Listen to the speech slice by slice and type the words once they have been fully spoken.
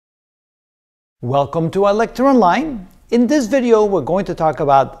Welcome to our lecture online. In this video, we're going to talk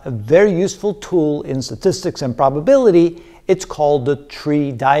about a very useful tool in statistics and probability. It's called the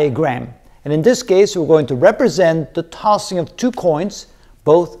tree diagram. And in this case, we're going to represent the tossing of two coins,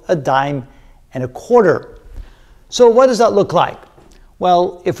 both a dime and a quarter. So what does that look like?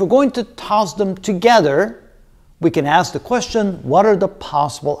 Well, if we're going to toss them together, we can ask the question, what are the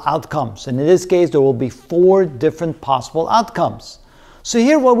possible outcomes? And in this case, there will be 4 different possible outcomes. So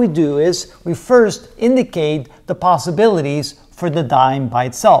here what we do is we first indicate the possibilities for the dime by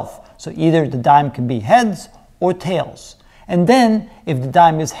itself. So either the dime can be heads or tails. And then if the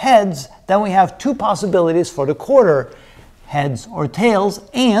dime is heads, then we have 2 possibilities for the quarter, heads or tails.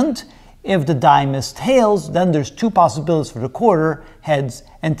 And if the dime is tails, then there's 2 possibilities for the quarter, heads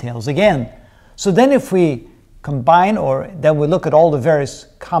and tails again. So then if we combine, or then we look at all the various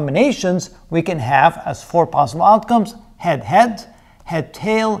combinations, we can have as 4 possible outcomes, head head, head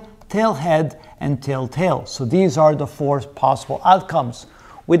tail, tail head, and tail tail. So these are the 4 possible outcomes.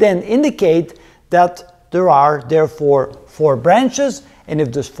 We then indicate that there are therefore 4 branches, and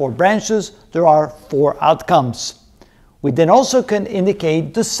if there's 4 branches, there are 4 outcomes. We then also can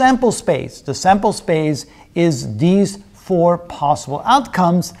indicate the sample space. The sample space is these 4 possible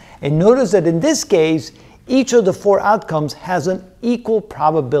outcomes, and notice that in this case, each of the 4 outcomes has an equal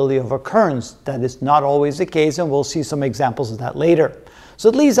probability of occurrence. That is not always the case, and we'll see some examples of that later. So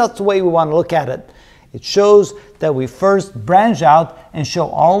at least that's the way we want to look at it. It shows that we first branch out and show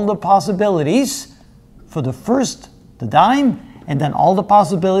all the possibilities for the first, the dime, and then all the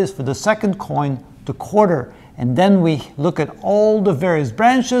possibilities for the second coin, the quarter. And then we look at all the various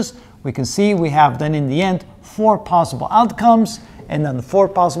branches. We can see we have then in the end 4 possible outcomes, and then the 4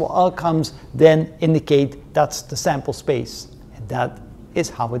 possible outcomes then indicate that's the sample space. And that is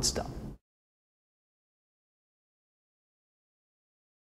how it's done.